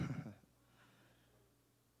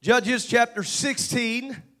Judges chapter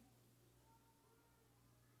 16.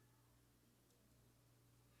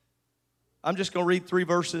 I'm just going to read 3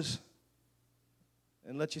 verses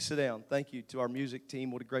and let you sit down. Thank you to our music team.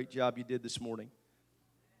 What a great job you did this morning.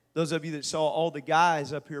 Those of you that saw all the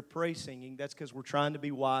guys up here praise singing, that's because we're trying to be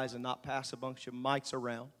wise and not pass a bunch of mics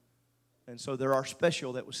around. And so there are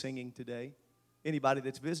special that was singing today. Anybody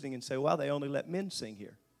that's visiting and say, wow, they only let men sing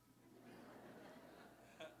here.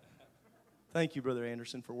 Thank you, Brother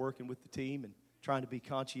Anderson, for working with the team and trying to be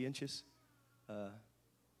conscientious.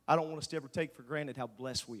 I don't want us to ever take for granted how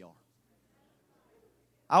blessed we are.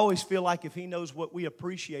 I always feel like if He knows what we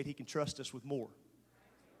appreciate, He can trust us with more.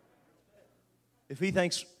 If He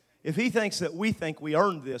thinks that we think we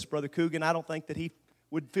earned this, Brother Coogan, I don't think that He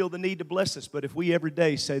would feel the need to bless us. But if we every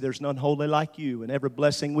day say there's none holy like you and every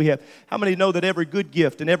blessing we have, how many know that every good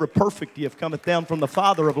gift and every perfect gift cometh down from the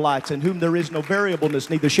Father of lights, in whom there is no variableness,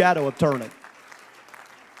 neither shadow of turning?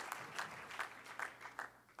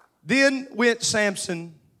 Then went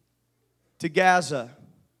Samson to Gaza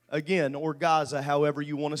again, or Gaza, however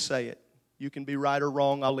you want to say it. You can be right or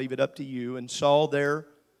wrong, I'll leave it up to you. And saw there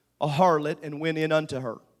a harlot, and went in unto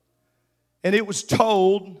her. And it was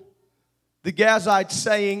told the Gazites,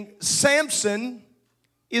 saying, Samson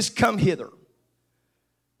is come hither.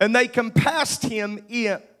 And they compassed him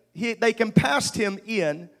in. They compassed him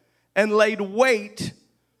in, and laid wait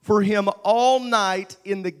for him all night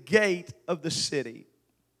in the gate of the city.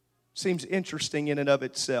 Seems interesting in and of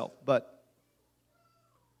itself, but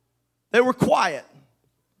they were quiet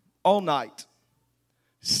all night,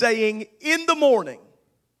 saying, in the morning,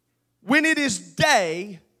 when it is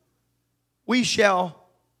day, we shall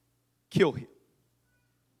kill him.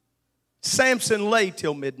 Samson lay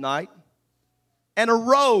till midnight, and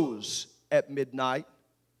arose at midnight,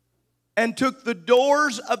 and took the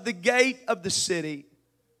doors of the gate of the city,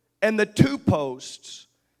 and the 2 posts,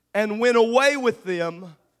 and went away with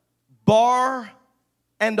them, bar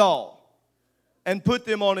and all, and put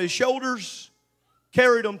them on his shoulders,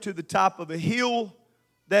 carried them to the top of a hill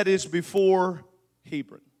that is before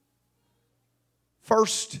Hebron.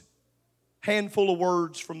 First handful of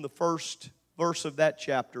words from the first verse of that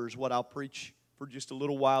chapter is what I'll preach for just a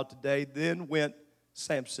little while today. Then went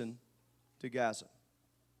Samson to Gaza.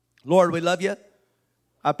 Lord, we love you.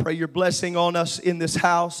 I pray your blessing on us in this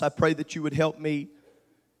house. I pray that you would help me,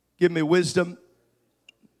 give me wisdom,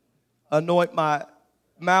 anoint my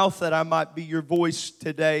mouth that I might be your voice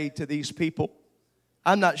today to these people.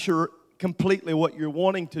 I'm not sure completely what you're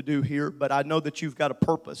wanting to do here, but I know that you've got a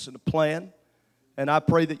purpose and a plan. And I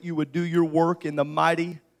pray that you would do your work in the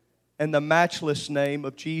mighty and the matchless name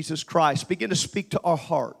of Jesus Christ. Begin to speak to our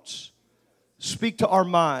hearts. Speak to our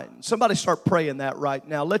minds. Somebody start praying that right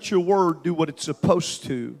now. Let your word do what it's supposed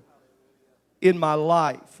to in my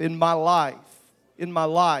life. In my life. In my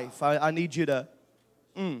life. I need you to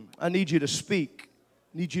speak.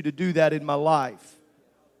 I need you to do that in my life.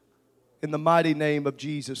 In the mighty name of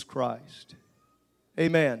Jesus Christ.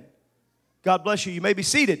 Amen. God bless you. You may be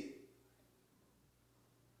seated.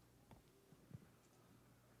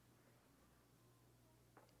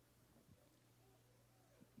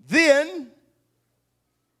 Then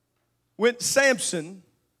went Samson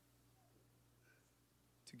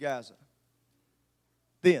to Gaza.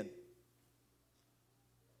 Then.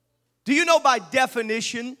 Do you know by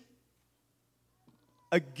definition,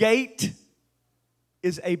 a gate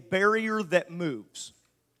is a barrier that moves?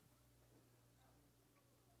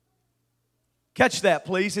 Catch that,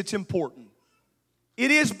 please. It's important.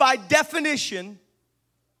 It is by definition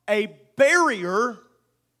a barrier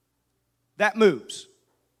that moves.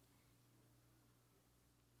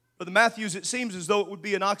 For the Matthews, it seems as though it would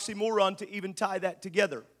be an oxymoron to even tie that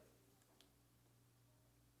together.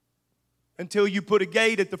 Until you put a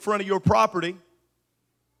gate at the front of your property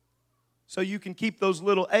so you can keep those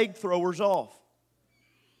little egg throwers off.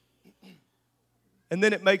 And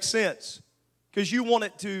then it makes sense. Because you want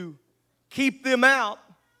it to keep them out,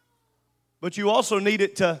 but you also need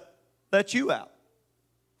it to let you out.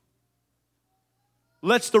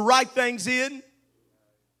 Lets the right things in,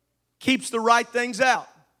 keeps the right things out.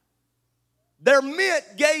 They're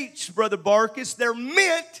meant, gates, Brother Barkus, they're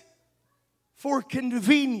meant for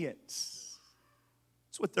convenience.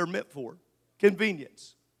 That's what they're meant for,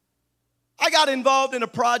 convenience. I got involved in a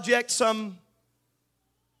project some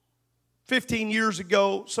 15 years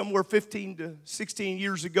ago, somewhere 15 to 16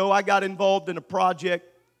 years ago. I got involved in a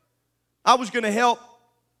project. I was going to help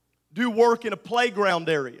do work in a playground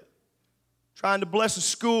area, trying to bless a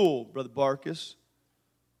school, Brother Barkus.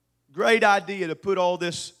 Great idea to put all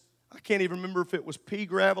this, I can't even remember if it was pea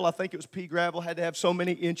gravel. I think it was pea gravel. Had to have so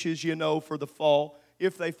many inches, for the fall.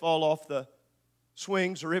 If they fall off the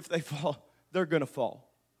swings or if they fall, they're going to fall.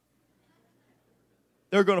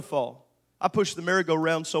 They're going to fall. I pushed the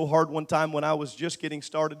merry-go-round so hard one time when I was just getting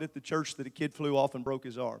started at the church that a kid flew off and broke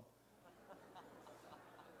his arm.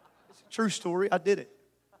 It's a true story. I did it.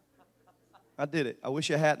 I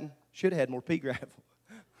wish I hadn't. Should have had more pea gravel.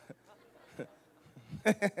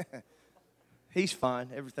 He's fine.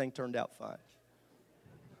 Everything turned out fine.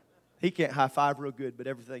 He can't high five real good, but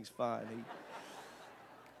everything's fine.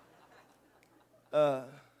 It's a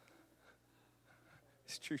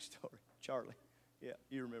true story. Charlie. Yeah,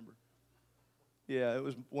 you remember. Yeah, it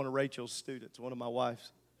was one of Rachel's students, one of my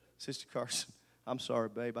wife's, Sister Carson. I'm sorry,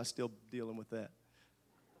 babe. I'm still dealing with that.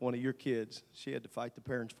 One of your kids. She had to fight the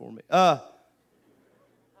parents for me.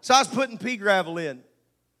 So I was putting pea gravel in.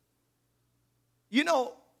 You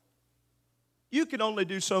know, you can only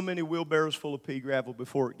do so many wheelbarrows full of pea gravel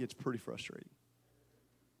before it gets pretty frustrating.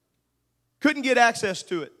 Couldn't get access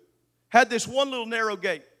to it. Had this one little narrow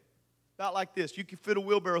gate, about like this. You could fit a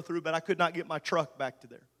wheelbarrow through, but I could not get my truck back to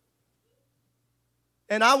there.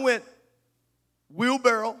 And I went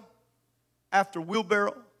wheelbarrow after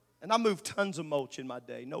wheelbarrow, and I moved tons of mulch in my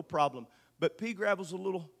day, no problem. But pea gravel's a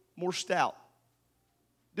little more stout.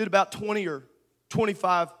 Did about 20 or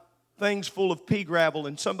 25 things full of pea gravel,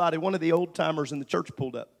 and one of the old timers in the church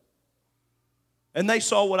pulled up. And they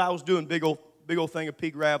saw what I was doing, big old thing of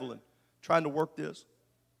pea gravel and trying to work this.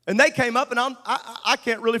 And they came up, and I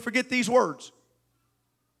can't really forget these words.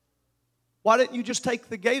 Why didn't you just take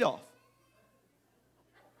the gate off?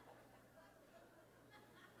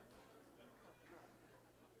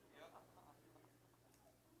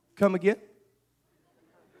 Come again?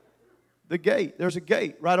 The gate. There's a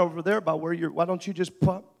gate right over there by where why don't you just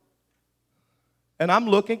pump? And I'm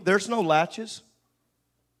looking. There's no latches.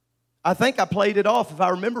 I think I played it off. If I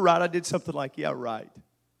remember right, I did something like, yeah, right.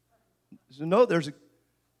 So no,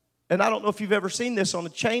 and I don't know if you've ever seen this on a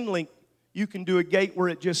chain link. You can do a gate where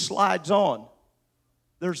it just slides on.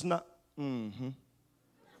 There's not. There's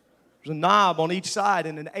a knob on each side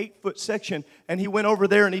in an 8-foot section. And he went over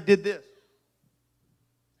there and he did this.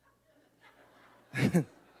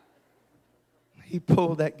 He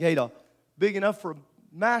pulled that gate off. Big enough for a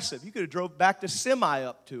massive. You could have drove back to semi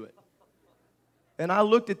up to it. And I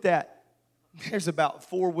looked at that. There's about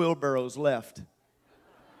 4 wheelbarrows left.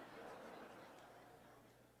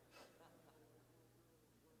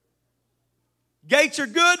 Gates are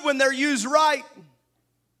good when they're used right.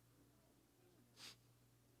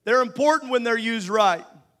 They're important when they're used right.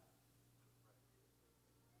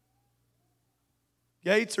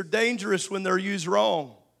 Gates are dangerous when they're used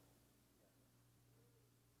wrong.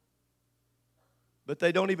 But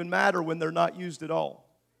they don't even matter when they're not used at all.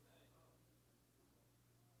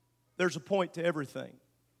 There's a point to everything.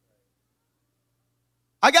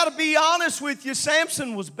 I got to be honest with you,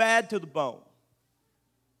 Samson was bad to the bone.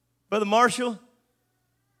 Brother Marshall,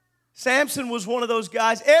 Samson was one of those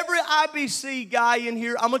guys. Every IBC guy in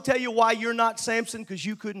here, I'm going to tell you why you're not Samson, because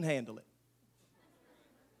you couldn't handle it.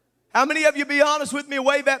 How many of you, be honest with me,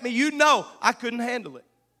 wave at me? You know I couldn't handle it.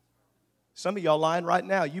 Some of y'all lying right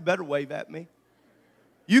now. You better wave at me.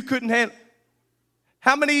 You couldn't handle it.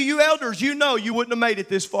 How many of you elders, you know you wouldn't have made it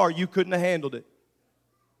this far. You couldn't have handled it.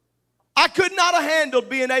 I could not have handled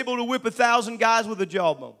being able to whip 1,000 guys with a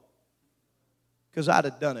jawbone. Because I'd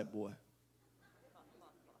have done it, boy.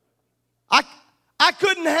 I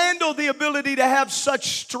couldn't handle the ability to have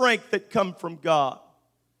such strength that come from God.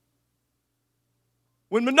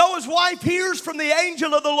 When Manoah's wife hears from the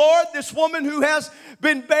angel of the Lord, this woman who has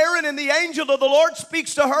been barren, and the angel of the Lord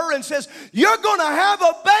speaks to her and says, you're going to have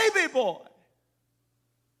a baby boy.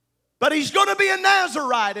 But he's going to be a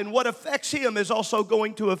Nazarite, and what affects him is also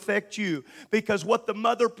going to affect you, because what the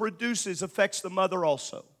mother produces affects the mother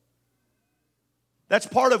also. That's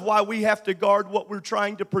part of why we have to guard what we're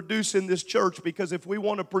trying to produce in this church, because if we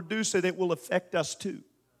want to produce it, it will affect us too.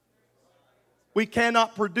 We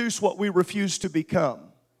cannot produce what we refuse to become.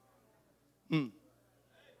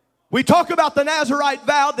 We talk about the Nazarite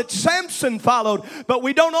vow that Samson followed, but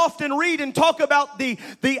we don't often read and talk about the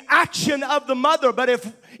action of the mother. But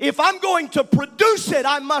if I'm going to produce it,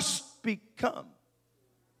 I must become.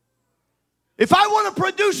 If I want to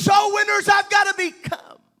produce soul winners, I've got to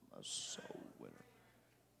become a soul winner.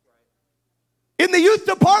 In the youth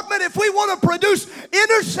department, if we want to produce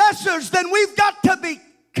intercessors, then we've got to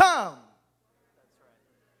become.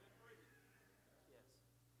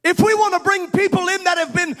 If we want to bring people in that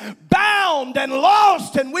have been bound and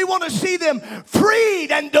lost, and we want to see them freed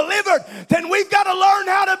and delivered, then we've got to learn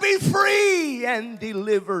how to be free and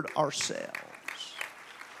delivered ourselves.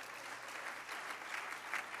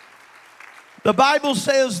 The Bible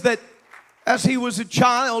says that As he was a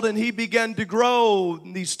child and he began to grow,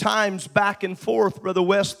 these times back and forth, Brother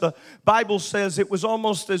West, the Bible says it was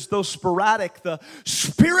almost as though sporadic. The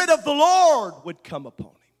Spirit of the Lord would come upon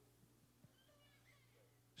him.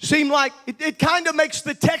 Seemed like it kind of makes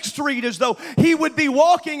the text read as though he would be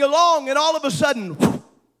walking along and all of a sudden, whoosh.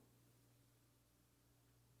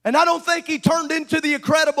 And I don't think he turned into the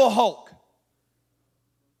Incredible Hulk.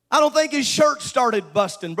 I don't think his shirt started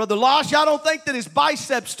busting. Brother Losh, I don't think that his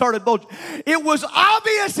biceps started bulging. It was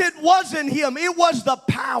obvious it wasn't him. It was the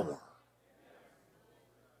power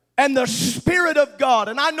and the Spirit of God.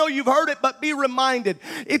 And I know you've heard it, but be reminded,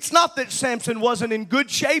 it's not that Samson wasn't in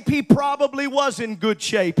good shape. He probably was in good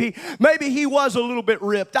shape. Maybe he was a little bit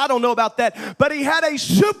ripped. I don't know about that. But he had a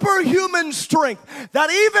superhuman strength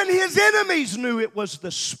that even his enemies knew it was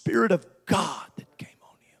the Spirit of God that came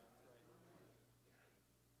on him.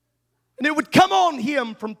 And it would come on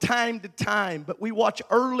him from time to time. But we watch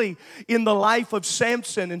early in the life of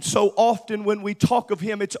Samson, and so often when we talk of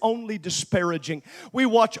him, it's only disparaging. We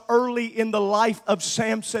watch early in the life of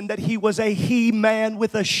Samson that he was a he-man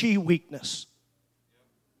with a she-weakness.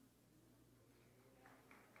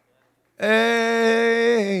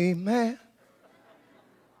 Amen.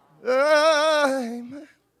 Amen.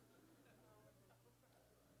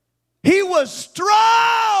 He was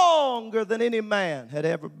stronger than any man had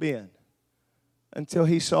ever been. Until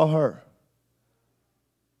he saw her.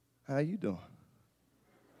 How you doing?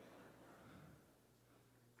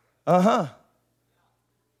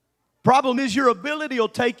 Problem is your ability will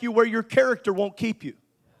take you where your character won't keep you.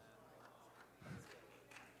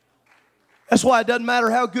 That's why it doesn't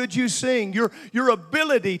matter how good you sing. Your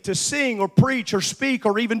ability to sing or preach or speak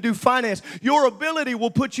or even do finance, your ability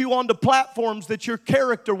will put you onto platforms that your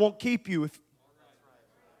character won't keep you.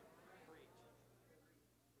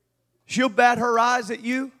 She'll bat her eyes at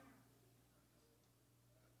you.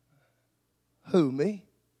 Who, me?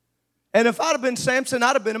 And if I'd have been Samson,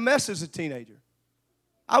 I'd have been a mess as a teenager.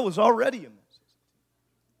 I was already a mess.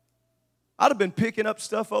 I'd have been picking up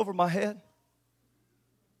stuff over my head.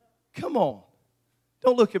 Come on.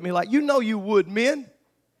 Don't look at me like, you know you would, men.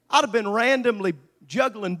 I'd have been randomly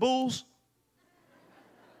juggling bulls.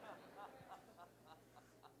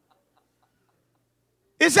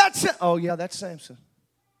 Is that oh yeah, that's Samson.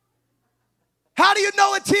 How do you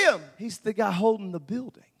know it's him? He's the guy holding the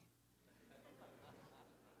building.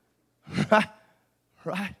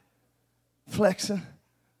 Right? Flexing.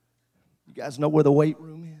 You guys know where the weight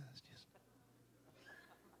room is.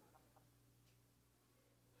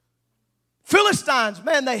 Philistines,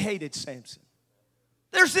 man, they hated Samson.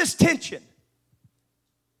 There's this tension.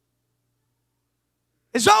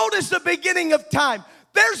 As old as the beginning of time,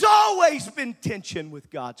 there's always been tension with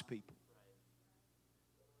God's people.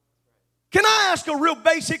 Can I ask a real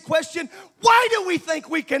basic question? Why do we think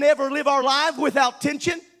we can ever live our life without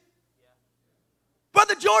tension?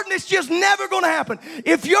 Brother Jordan, it's just never going to happen.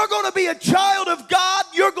 If you're going to be a child of God,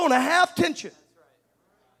 you're going to have tension.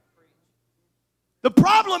 The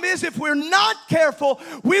problem is if we're not careful,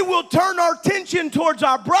 we will turn our attention towards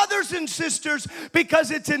our brothers and sisters because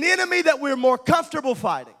it's an enemy that we're more comfortable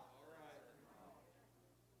fighting.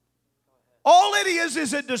 All it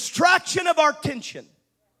is a distraction of our attention.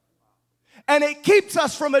 And it keeps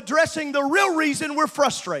us from addressing the real reason we're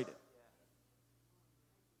frustrated.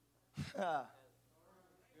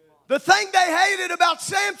 The thing they hated about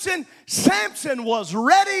Samson, Samson was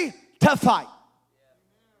ready to fight.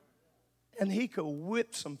 And he could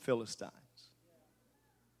whip some Philistines.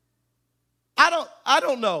 I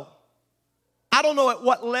don't know. I don't know at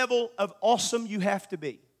what level of awesome you have to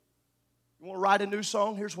be. You want to write a new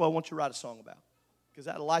song? Here's what I want you to write a song about. Because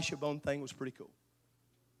that Elisha Bone thing was pretty cool.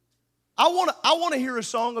 I want to hear a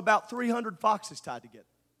song about 300 foxes tied together.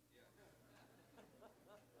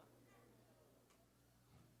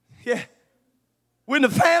 Yeah. When the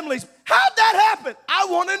families, how'd that happen? I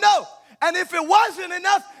want to know. And if it wasn't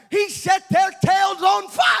enough, he set their tails on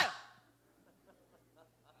fire.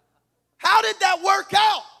 How did that work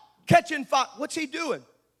out? Catching fox. What's he doing?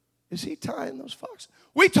 Is he tying those foxes?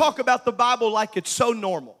 We talk about the Bible like it's so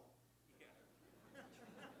normal.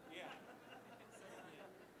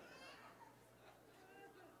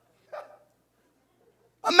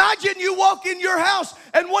 Imagine you walk in your house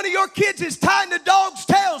and one of your kids is tying the dog's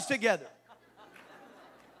tails together.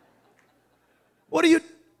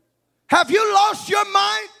 Have you lost your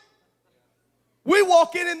mind? We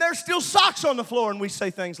walk in and there's still socks on the floor and we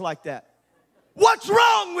say things like that. What's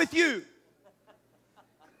wrong with you?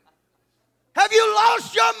 Have you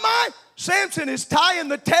lost your mind? Samson is tying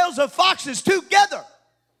the tails of foxes together.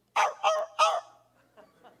 Arr, arr, arr.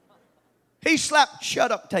 He slapped,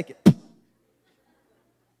 shut up, take it.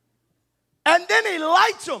 and then he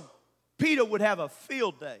lights them, Peter would have a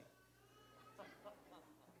field day.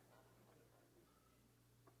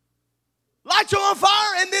 Lights them on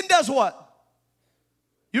fire and then does what?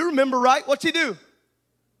 You remember, right? What's he do?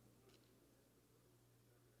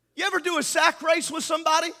 You ever do a sack race with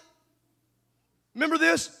somebody? Remember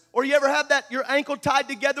this? Or you ever have your ankle tied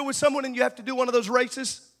together with someone and you have to do one of those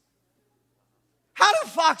races? How do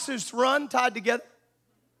foxes run tied together?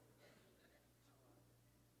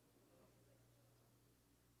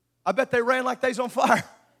 I bet they ran like they's on fire.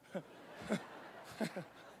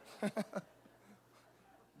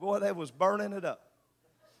 Boy, they was burning it up.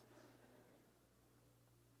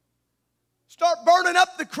 Start burning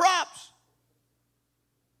up the crops.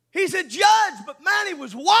 He's a judge, but man, he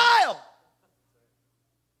was wild.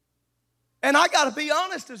 And I got to be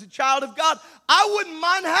honest, as a child of God, I wouldn't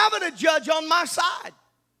mind having a judge on my side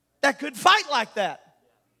that could fight like that.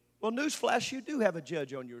 Well, newsflash, you do have a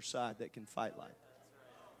judge on your side that can fight like that.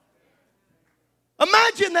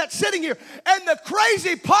 Imagine that sitting here. And the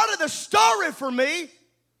crazy part of the story for me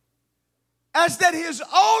is that his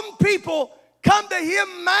own people come to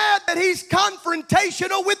him mad that he's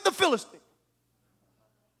confrontational with the Philistines.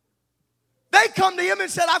 They come to him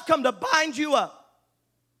and said, I've come to bind you up.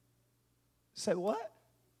 Say, what?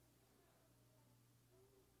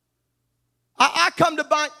 I come to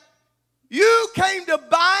bind. You came to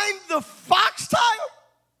bind the foxtail?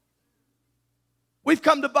 We've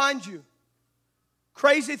come to bind you.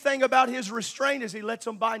 Crazy thing about his restraint is he lets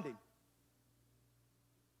them bind him.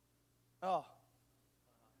 Oh.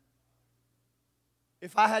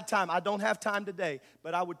 If I had time, I don't have time today,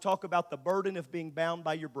 but I would talk about the burden of being bound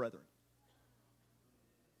by your brethren.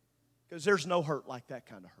 Because there's no hurt like that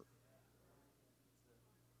kind of hurt.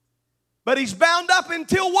 But he's bound up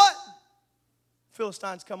until what?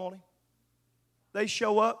 Philistines come on him. They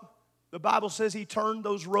show up. The Bible says he turned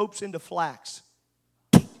those ropes into flax.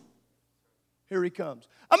 Here he comes.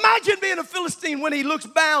 Imagine being a Philistine when he looks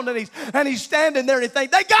bound and he's standing there and he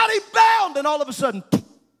thinks, they got him bound, and all of a sudden,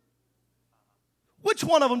 which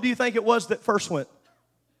one of them do you think it was that first went,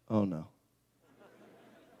 oh no?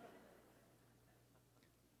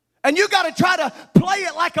 And you got to try to play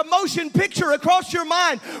it like a motion picture across your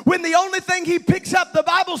mind when the only thing he picks up, the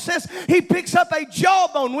Bible says he picks up a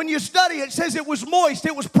jawbone. When you study, it says it was moist.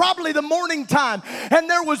 It was probably the morning time, and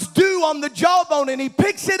there was dew on the jawbone, and he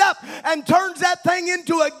picks it up and turns that thing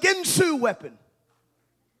into a Ginsu weapon.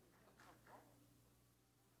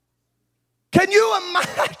 Can you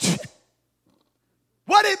imagine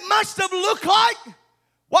what it must have looked like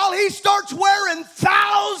while he starts wearing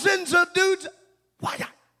thousands of dudes?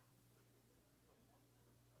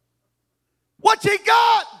 What's he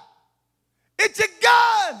got? It's a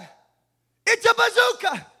gun. It's a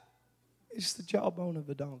bazooka. It's the jawbone of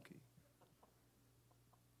a donkey.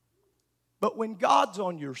 But when God's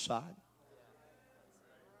on your side,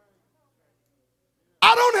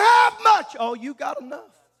 I don't have much. Oh, you got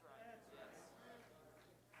enough.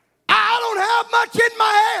 I don't have much in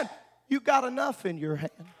my hand. You got enough in your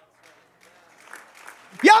hand.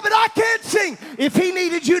 Yeah, but I can't sing. If he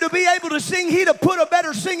needed you to be able to sing, he'd have put a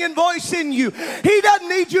better singing voice in you. He doesn't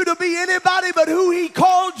need you to be anybody but who he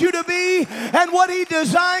called you to be and what he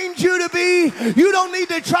designed you to be. You don't need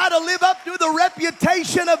to try to live up to the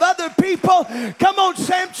reputation of other people. Come on,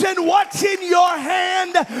 Samson, what's in your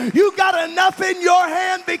hand? You got enough in your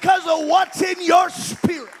hand because of what's in your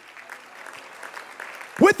spirit.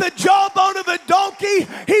 With the jawbone of a donkey,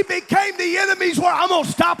 he became the enemy's word. I'm going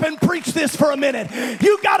to stop and preach this for a minute.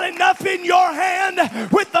 You got enough in your hand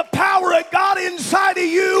with the power of God inside of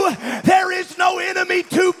you. There is no enemy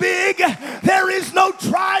too big. There is no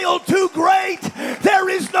trial too great. There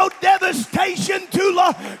is no devastation too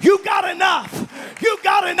long. You got enough. You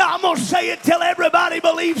got enough. I'm going to say it till everybody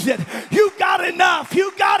believes it. You got enough.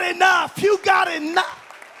 You got enough. You got enough.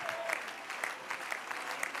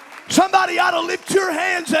 Somebody ought to lift your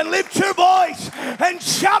hands and lift your voice and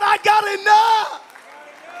shout, I got enough.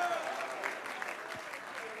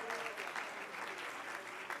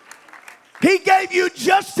 He gave you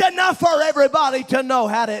just enough for everybody to know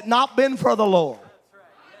had it not been for the Lord.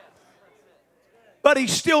 But he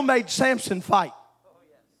still made Samson fight.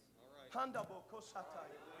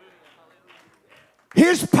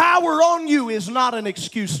 His power on you is not an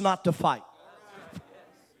excuse not to fight.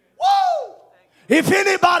 Woo! If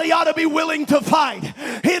anybody ought to be willing to fight,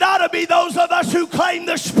 it ought to be those of us who claim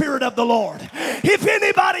the Spirit of the Lord. If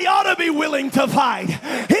anybody ought to be willing to fight,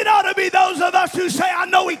 it ought to be those of us who say, I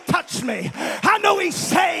know he touched me. I know he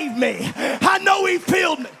saved me. I know he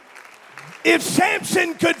filled me. If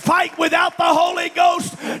Samson could fight without the Holy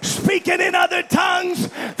Ghost, speaking in other tongues,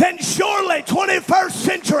 then surely 21st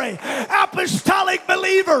century apostolic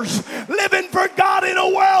believers living for God in a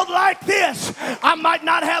world like this, I might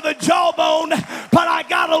not have a jawbone, but I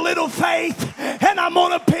got a little faith, and I'm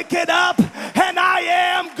going to pick it up, and I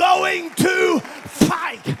am going to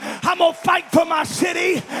fight. I'm going to fight for my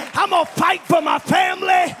city. I'm going to fight for my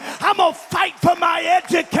family. I'm going to fight for my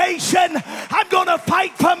education. I'm going to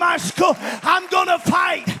fight for my school. I'm going to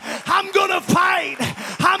fight. I'm going to fight.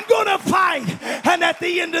 I'm going to fight. And at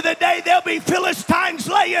the end of the day, there'll be Philistines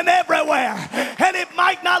laying everywhere. And it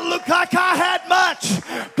might not look like I had much,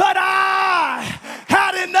 but I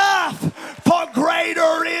had enough. For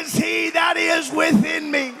greater is he that is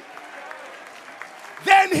within me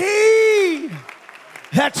than he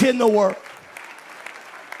that's in the world.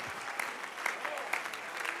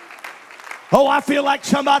 Oh, I feel like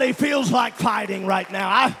somebody feels like fighting right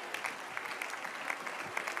now.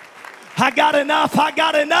 I got enough. I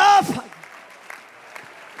got enough.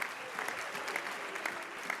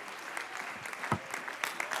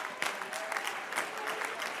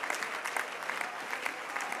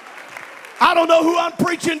 I don't know who I'm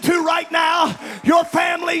preaching to right now. Your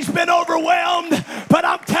family's been overwhelmed, but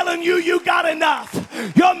I'm telling you, you got enough.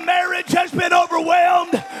 Your marriage has been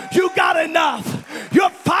overwhelmed. You got enough. Your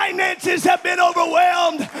finances have been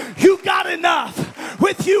overwhelmed. You got enough.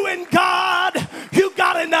 With you and God, you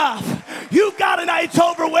got enough. You got enough. It's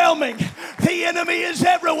overwhelming. The enemy is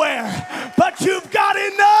everywhere, but you've got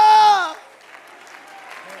enough.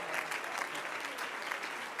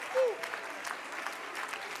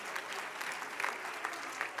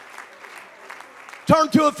 Turn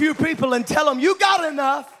to a few people and tell them, you got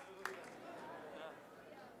enough.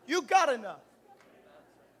 You got enough.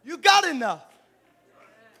 You got enough.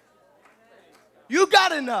 You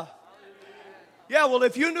got enough. Yeah, well,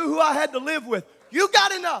 if you knew who I had to live with, you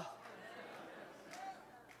got enough.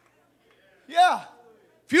 Yeah.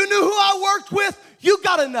 If you knew who I worked with, you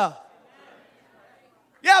got enough.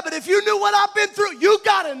 Yeah, but if you knew what I've been through, you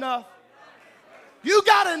got enough. You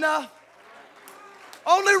got enough.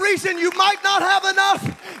 Only reason you might not have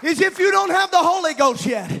enough is if you don't have the Holy Ghost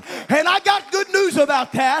yet. And I got good news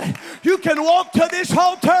about that. You can walk to this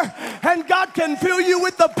altar and God can fill you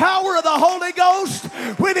with the power of the Holy Ghost.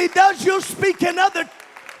 When He does, you'll speak in other.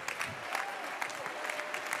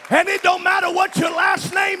 And it don't matter what your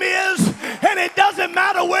last name is, and it doesn't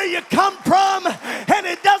matter where you come from, and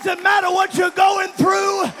it doesn't matter what you're going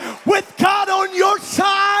through. With God on your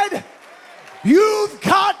side, you've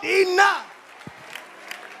got enough.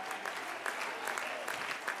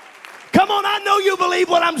 Come on, I know you believe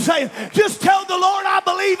what I'm saying. Just tell the Lord, I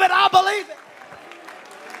believe it, I believe it.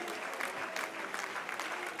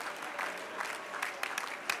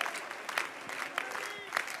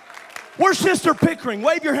 Where's Sister Pickering?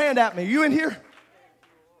 Wave your hand at me. You in here?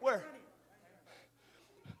 Where?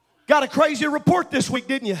 Got a crazy report this week,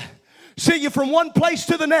 didn't you? See you from one place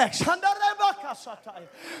to the next.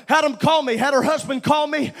 Had him call me. Had her husband call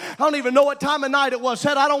me. I don't even know what time of night it was.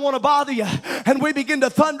 Said, I don't want to bother you. And we began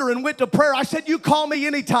to thunder and went to prayer. I said, you call me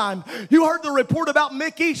anytime. You heard the report about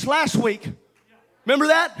Mick East last week. Remember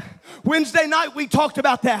that? Wednesday night we talked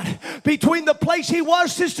about that. Between the place he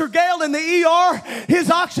was, Sister Gail, and the ER,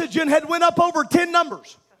 his oxygen had went up over 10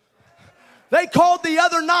 numbers. They called the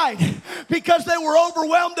other night because they were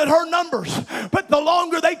overwhelmed at her numbers. But the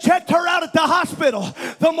longer they checked her out at the hospital,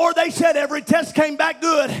 the more they said every test came back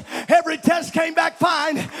good. Every test came back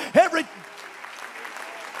fine.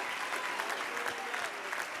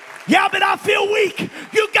 Yeah, but I feel weak.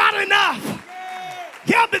 You got enough.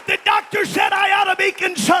 Yeah, but the doctor said I ought to be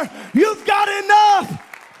concerned. You've got enough.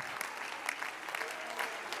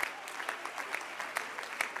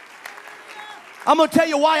 I'm going to tell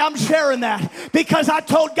you why I'm sharing that. Because I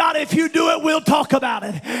told God, if you do it, we'll talk about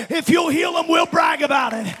it. If you'll heal them, we'll brag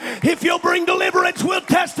about it. If you'll bring deliverance, we'll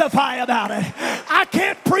testify about it. I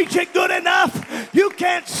can't preach it good enough. You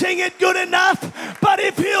can't sing it good enough. But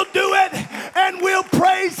if He'll do it, and we'll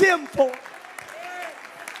praise Him for it.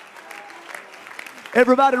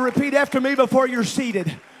 Everybody repeat after me before you're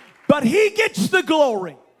seated. But He gets the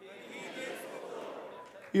glory.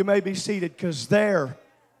 You may be seated, because there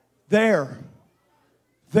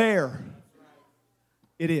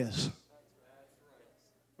it is.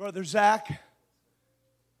 Brother Zach,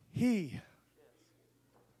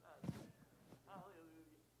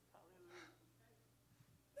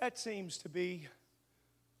 that seems to be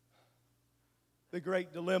the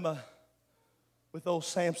great dilemma with old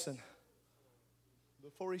Samson.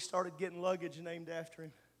 Before he started getting luggage named after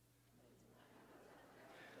him,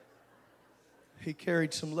 he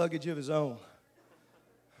carried some luggage of his own.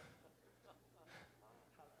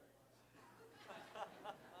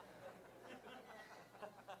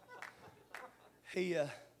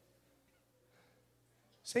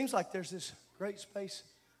 Seems like there's this great space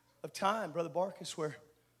of time, Brother Barkus, where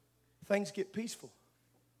things get peaceful.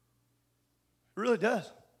 It really does.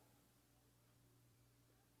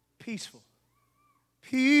 Peaceful.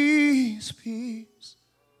 Peace, peace,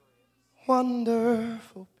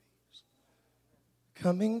 wonderful peace,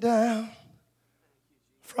 coming down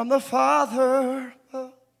from the Father.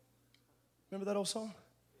 Remember that old song?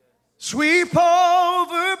 Sweep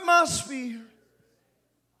over my spirit,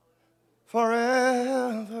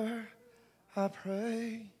 forever I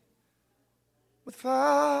pray, with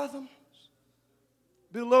fathoms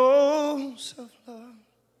billows of love.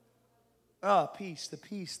 Ah, peace, the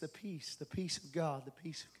peace, the peace, the peace of God, the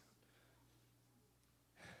peace of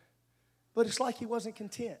God. But it's like he wasn't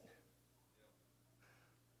content.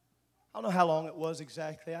 I don't know how long it was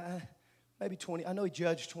exactly. Maybe 20. I know he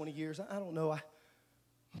judged 20 years. I don't know.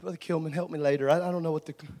 Brother Kilman, help me later. I don't know what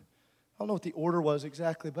the order was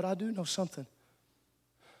exactly, but I do know something.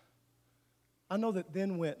 I know that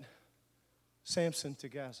then went Samson to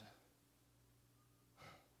Gaza.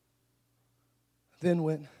 Then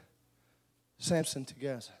went Samson to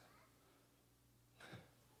Gaza.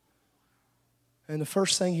 And the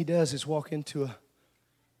first thing he does is walk into an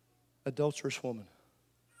adulterous woman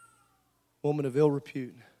of ill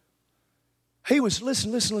repute. He was,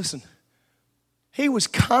 listen. He was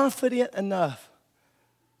confident enough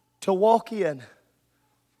to walk in.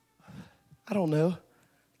 I don't know.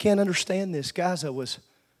 Can't understand this. Gaza was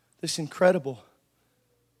this incredible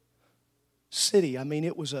city. I mean,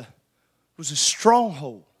 it was a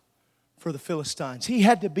stronghold for the Philistines. He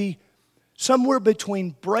had to be somewhere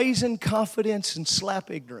between brazen confidence and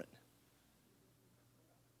slap ignorant.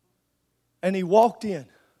 And he walked in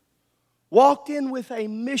with a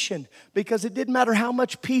mission, because it didn't matter how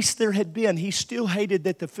much peace there had been. He still hated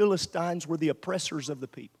that the Philistines were the oppressors of the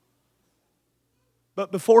people.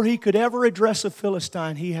 But before he could ever address a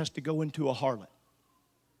Philistine, he has to go into a harlot.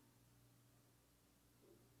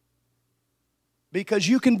 Because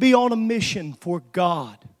you can be on a mission for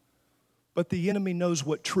God, but the enemy knows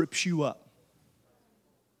what trips you up.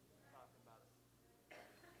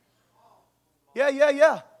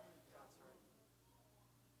 Yeah.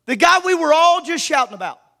 The guy we were all just shouting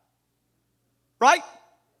about. Right?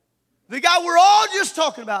 The guy we're all just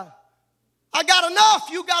talking about. I got enough.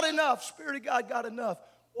 You got enough. Spirit of God got enough.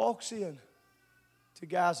 Walks in to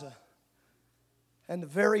Gaza. And the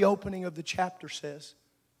very opening of the chapter says,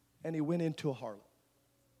 and he went into a harlot.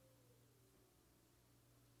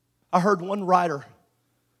 I read one writer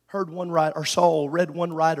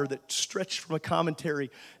that stretched from a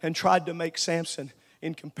commentary and tried to make Samson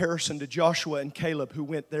in comparison to Joshua and Caleb, who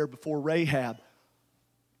went there before Rahab.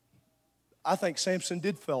 I think Samson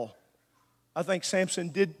did fall. I think Samson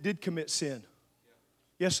did commit sin.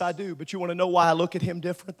 Yes, I do. But you want to know why I look at him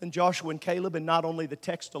different than Joshua and Caleb, and not only the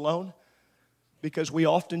text alone? Because we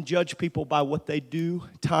often judge people by what they do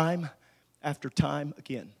time after time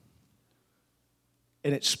again.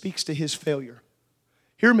 And it speaks to his failure.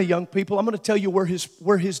 Hear me, young people. I'm going to tell you where his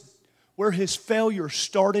failure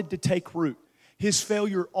started to take root. His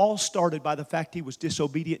failure all started by the fact he was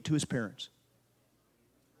disobedient to his parents.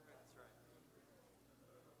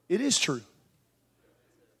 It is true.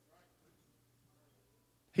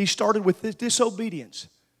 He started with this disobedience.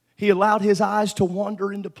 He allowed his eyes to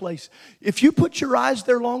wander into place. If you put your eyes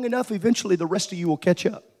there long enough, eventually the rest of you will catch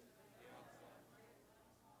up.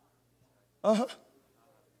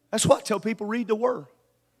 That's why I tell people, read the Word.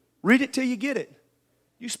 Read it till you get it.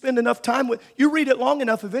 You spend enough time with, you read it long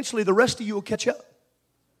enough, eventually the rest of you will catch up.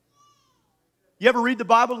 You ever read the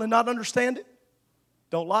Bible and not understand it?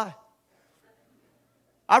 Don't lie.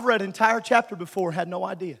 I've read an entire chapter before, had no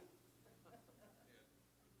idea.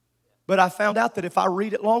 But I found out that if I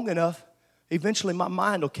read it long enough, eventually my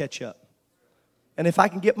mind will catch up. And if I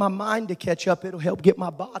can get my mind to catch up, it'll help get my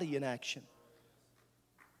body in action.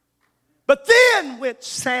 But then went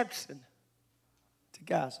Samson to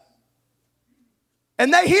Gaza.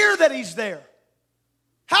 And they hear that he's there.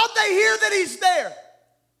 How'd they hear that he's there?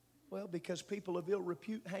 Well, because people of ill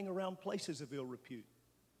repute hang around places of ill repute.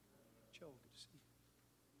 Joe, good to see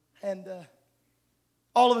you. And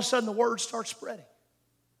all of a sudden the word starts spreading.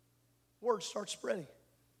 Word starts spreading.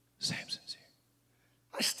 Samson's here.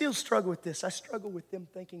 I still struggle with this. I struggle with them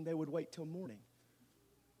thinking they would wait till morning.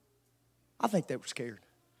 I think they were scared.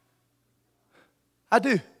 I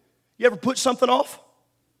do. You ever put something off?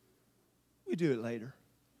 We do it later.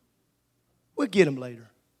 We'll get them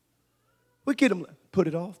later. We'll get them, put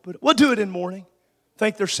it off. We'll do it in the morning.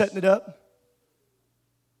 Think they're setting it up.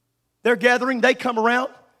 They're gathering. They come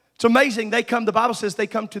around. It's amazing. The Bible says they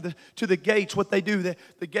come to the gates. What they do,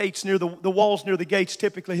 the gates near the walls near the gates,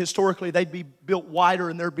 typically, historically, they'd be built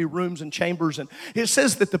wider and there'd be rooms and chambers. And it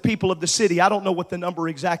says that the people of the city, I don't know what the number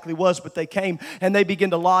exactly was, but they came and they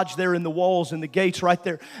began to lodge there in the walls and the gates right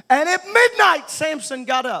there. And at midnight, Samson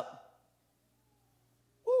got up.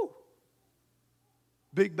 Woo.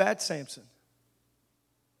 Big bad Samson.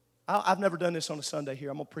 I've never done this on a Sunday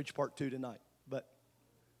here. I'm going to preach part 2 tonight. But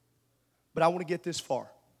I want to get this far.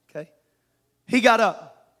 Okay? He got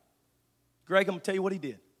up. Greg, I'm going to tell you what he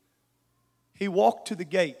did. He walked to the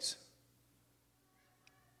gates.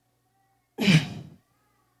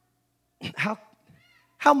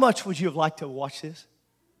 How much would you have liked to watch this?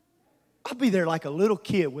 I'll be there like a little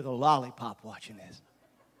kid with a lollipop watching this.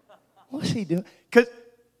 What's he doing? Because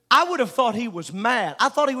I would have thought he was mad. I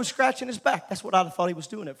thought he was scratching his back. That's what I'd have thought he was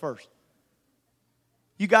doing at first.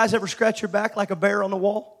 You guys ever scratch your back like a bear on the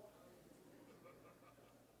wall?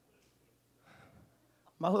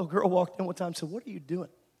 My little girl walked in one time and said, "What are you doing?"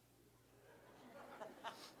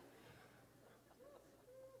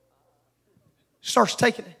 Starts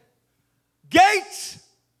taking it. Gates,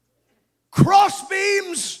 cross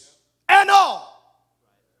beams, and all.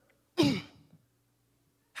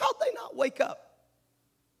 How'd they not wake up?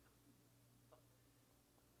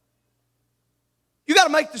 You got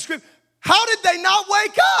to make the script. How did they not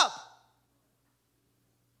wake up?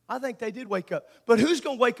 I think they did wake up. But who's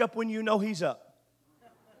going to wake up when you know he's up?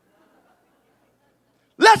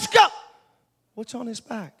 Let's go. What's on his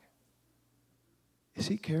back? Is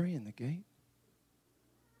he carrying the gate?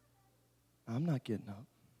 I'm not getting up.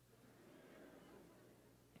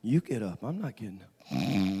 You get up. I'm not getting up.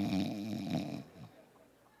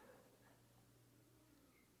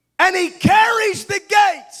 And he carries the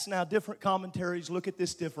gates. Now, different commentaries look at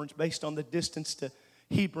this difference based on the distance to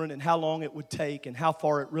Hebron and how long it would take and how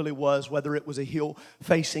far it really was, whether it was a hill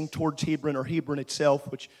facing towards Hebron or Hebron itself,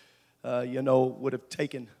 which would have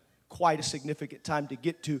taken quite a significant time to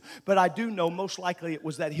get to. But I do know most likely it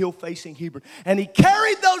was that hill facing Hebron. And he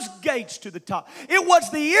carried those gates to the top. It was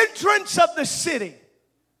the entrance of the city.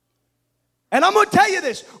 And I'm going to tell you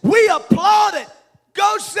this. We applaud it.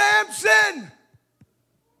 Go Samson.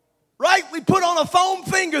 Right? We put on a foam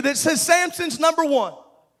finger that says Samson's number 1.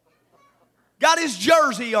 Got his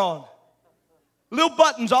jersey on. Little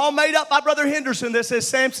buttons all made up by Brother Henderson that says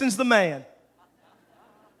Samson's the man.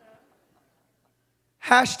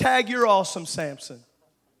 Hashtag you're awesome, Samson.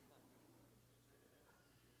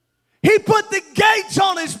 He put the gates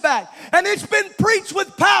on his back, and it's been preached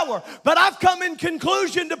with power. But I've come in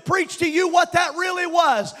conclusion to preach to you what that really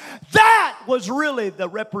was. That was really the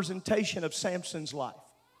representation of Samson's life.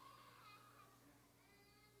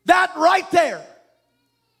 That right there.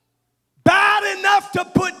 Bad enough to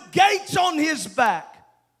put gates on his back.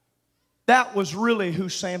 That was really who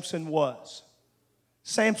Samson was.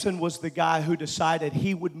 Samson was the guy who decided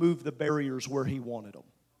he would move the barriers where he wanted them.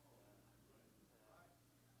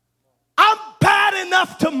 I'm bad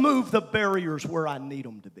enough to move the barriers where I need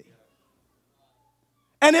them to be.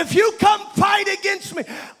 And if you come fight against me,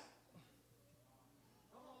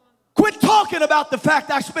 quit talking about the fact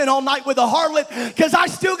I spent all night with a harlot, because I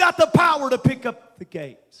still got the power to pick up the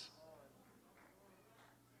gates.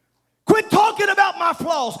 Quit talking about my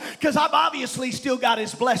flaws, because I've obviously still got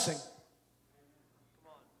his blessing.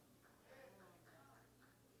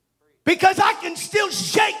 Because I can still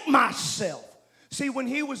shake myself. See, when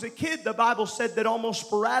he was a kid, the Bible said that almost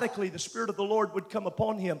sporadically the Spirit of the Lord would come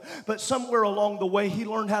upon him. But somewhere along the way, he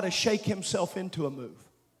learned how to shake himself into a move.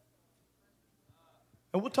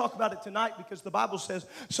 And we'll talk about it tonight, because the Bible says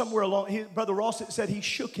somewhere along, Brother Ross said he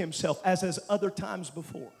shook himself as other times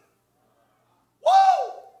before.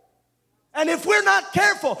 Woo! And if we're not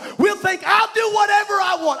careful, we'll think, I'll do whatever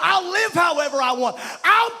I want. I'll live however I want.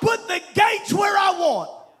 I'll put the gates where I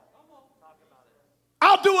want.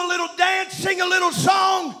 I'll do a little dance, sing a little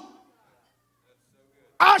song.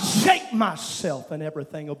 I'll shake myself and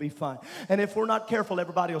everything will be fine. And if we're not careful,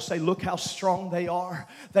 everybody will say, look how strong they are.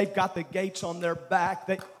 They've got the gates on their back.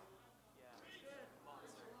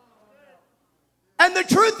 And the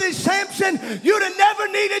truth is, Samson, you'd have never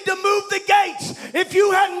needed to move the gates if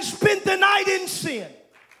you hadn't spent the night in sin.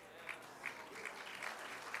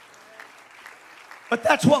 But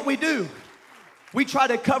that's what we do. We try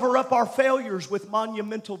to cover up our failures with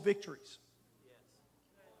monumental victories.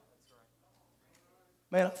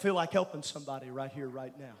 Man, I feel like helping somebody right here,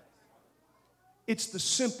 right now. It's the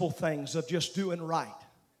simple things of just doing right.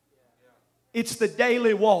 It's the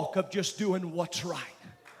daily walk of just doing what's right.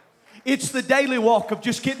 It's the daily walk of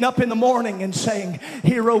just getting up in the morning and saying,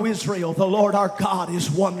 "Hear, O Israel, the Lord our God is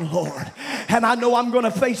one Lord." And I know I'm going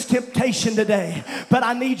to face temptation today, but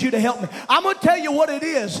I need you to help me. I'm going to tell you what it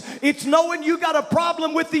is. It's knowing you got a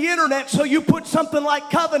problem with the internet, so you put something like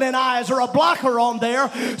Covenant Eyes or a blocker on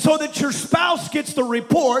there so that your spouse gets the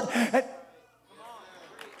report.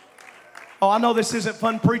 Oh, I know this isn't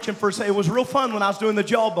fun preaching for a second. It was real fun when I was doing the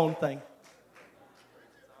jawbone thing.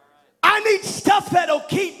 I need stuff that'll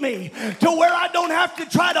keep me to where I don't have to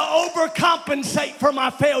try to overcompensate for my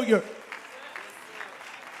failure.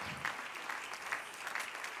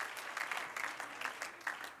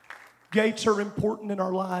 Gates are important in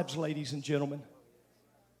our lives, ladies and gentlemen.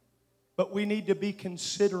 But we need to be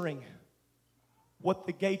considering what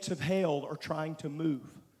the gates of hell are trying to move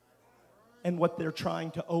and what they're trying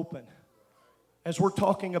to open. As we're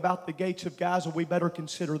talking about the gates of Gaza, we better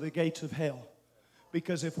consider the gates of hell.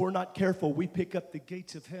 Because if we're not careful, we pick up the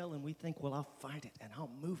gates of hell and we think, well, I'll fight it and I'll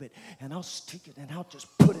move it and I'll stick it and I'll just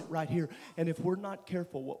put it right here. And if we're not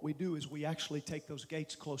careful, what we do is we actually take those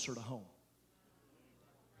gates closer to home.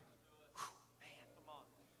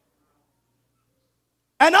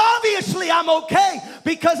 And obviously I'm okay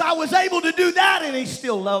because I was able to do that and he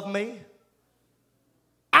still loved me.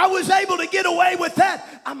 I was able to get away with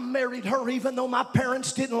that. I married her even though my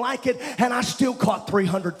parents didn't like it, and I still caught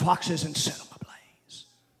 300 foxes and set them ablaze.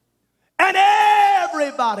 And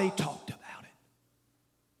everybody talked about it.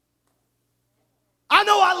 I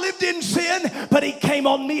know I lived in sin, but he came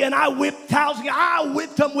on me and I whipped thousands. I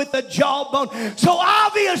whipped them with the jawbone. So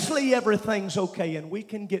obviously everything's okay, and we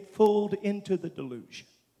can get fooled into the delusion.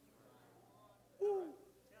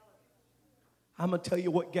 I'm going to tell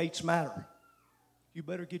you what gates matter. You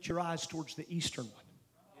better get your eyes towards the eastern one.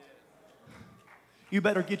 You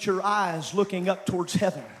better get your eyes looking up towards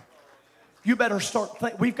heaven. You better start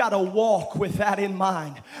thinking. We've got to walk with that in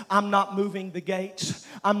mind. I'm not moving the gates.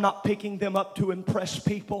 I'm not picking them up to impress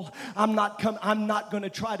people. I'm not going to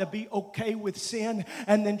try to be okay with sin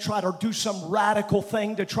and then try to do some radical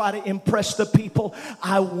thing to try to impress the people.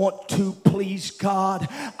 I want to please God.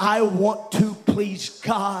 I want to please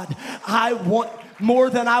God. I want more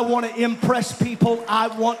than I want to impress people. I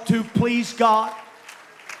want to please God.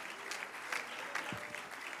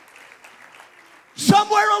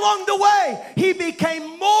 Somewhere along the way, he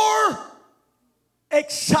became more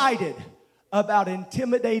excited about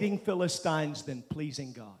intimidating Philistines than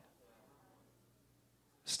pleasing God.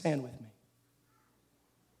 Stand with me.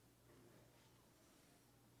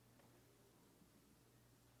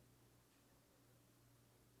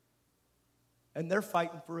 And they're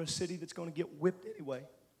fighting for a city that's going to get whipped anyway.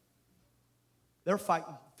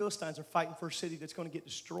 Philistines are fighting for a city that's going to get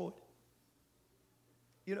destroyed.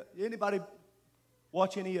 You know, anybody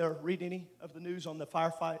watch any or read any of the news on the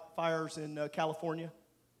fires in California? Did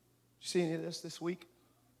you see any of this week?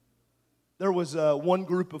 There was one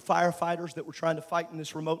group of firefighters that were trying to fight in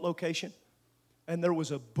this remote location, and there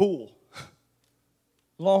was a bull,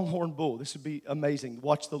 longhorn bull. This would be amazing.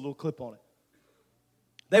 Watch the little clip on it.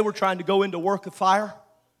 They were trying to go in to work a fire,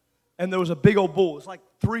 and there was a big old bull. It's like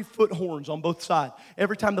 3-foot horns on both sides.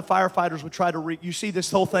 Every time the firefighters would try to you see this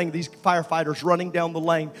whole thing, these firefighters running down the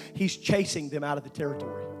lane. He's chasing them out of the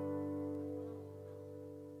territory.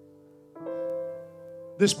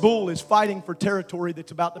 This bull is fighting for territory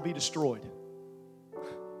that's about to be destroyed.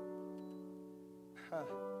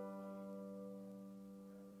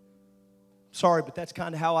 Sorry, but that's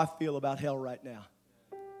kind of how I feel about hell right now.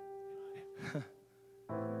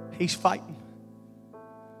 He's fighting.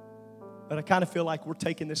 But I kind of feel like we're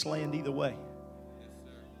taking this land either way.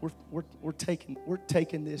 We're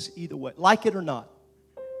taking this either way. Like it or not.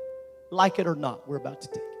 Like it or not, we're about to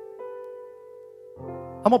take it.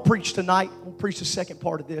 I'm going to preach tonight. I'm going to preach the second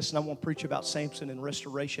part of this, and I'm going to preach about Samson and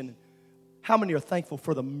restoration. How many are thankful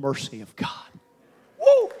for the mercy of God?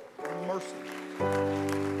 Woo! Mercy.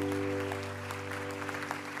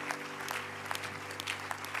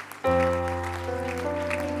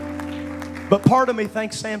 But part of me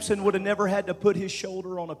thinks Samson would have never had to put his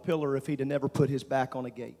shoulder on a pillar if he'd have never put his back on a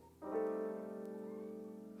gate.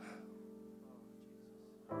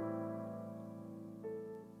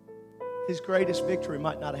 His greatest victory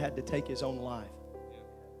might not have had to take his own life.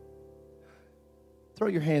 Throw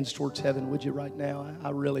your hands towards heaven, would you, right now? I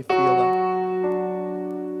really feel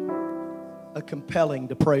a compelling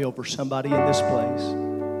to pray over somebody in this place.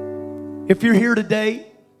 If you're here today,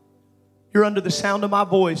 you're under the sound of my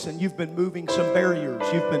voice and you've been moving some barriers.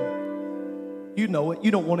 You know it. You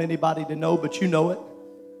don't want anybody to know, but you know it.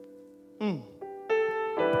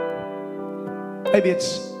 Maybe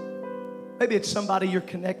it's somebody you're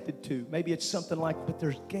connected to. Maybe it's something like, but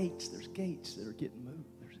there's gates that are getting moved.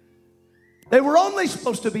 They were only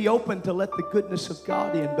supposed to be open to let the goodness of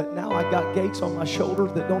God in, but now I got gates on my shoulder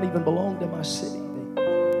that don't even belong to my city.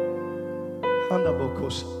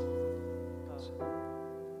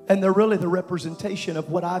 And they're really the representation of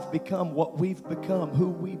what I've become, what we've become, who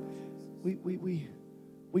we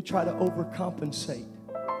try to overcompensate.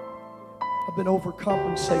 I've been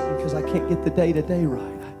overcompensating because I can't get the day-to-day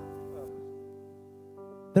right.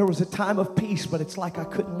 There was a time of peace, but it's like I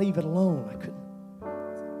couldn't leave it alone. I couldn't.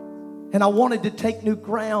 And I wanted to take new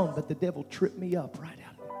ground, but the devil tripped me up right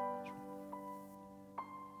out of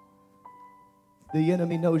it. The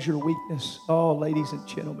enemy knows your weakness. Oh, ladies and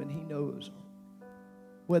gentlemen, he knows.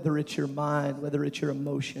 Whether it's your mind, whether it's your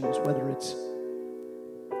emotions, whether it's...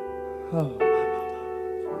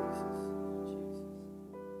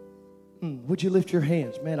 Would you lift your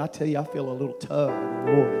hands? Man, I tell you, I feel a little tug of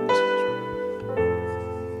the Lord in this house.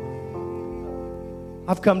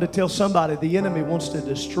 I've come to tell somebody the enemy wants to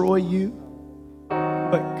destroy you,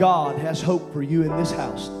 but God has hope for you in this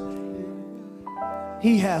house.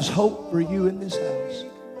 He has hope for you in this house.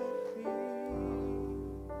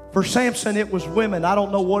 For Samson, it was women. I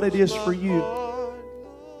don't know what it is for you.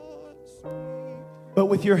 But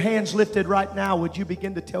with your hands lifted right now, would you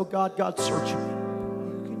begin to tell God, God, search me.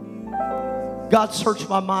 God, search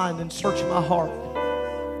my mind and search my heart.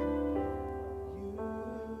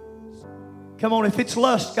 Come on, if it's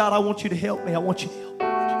lust, God, I want you to help me. I want you to help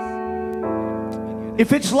me.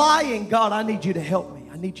 If it's lying, God, I need you to help me.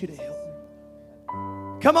 I need you to help me.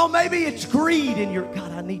 Come on, maybe it's greed in your...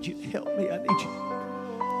 God, I need you to help me. I need you.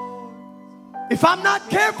 If I'm not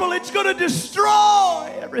careful, it's going to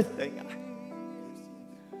destroy everything.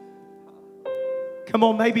 Come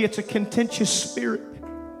on, maybe it's a contentious spirit.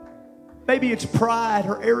 Maybe it's pride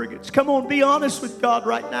or arrogance. Come on, be honest with God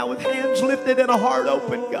right now with hands lifted and a heart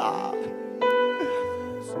open, God.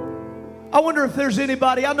 I wonder if there's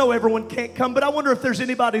anybody, I know everyone can't come, but I wonder if there's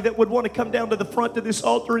anybody that would want to come down to the front of this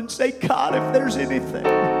altar and say, God, if there's anything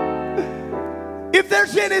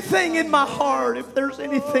in my heart, if there's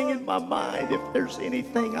anything in my mind, if there's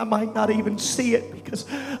anything, I might not even see it because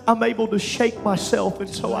I'm able to shake myself and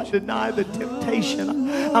so I deny the temptation.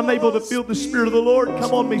 I'm able to feel the Spirit of the Lord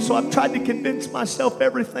come on me, so I've tried to convince myself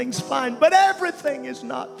everything's fine, but everything is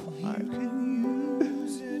not fine.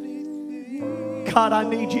 God, I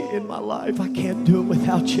need you in my life. I can't do it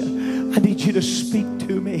without you. I need you to speak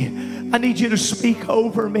to me. I need you to speak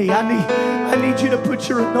over me. I need you to put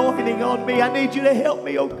your anointing on me. I need you to help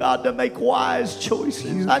me, oh God, to make wise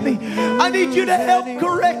choices. I need you to help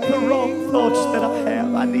correct the wrong thoughts that I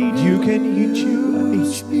have. I need you. I need you.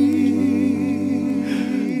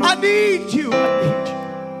 I need you. I need you.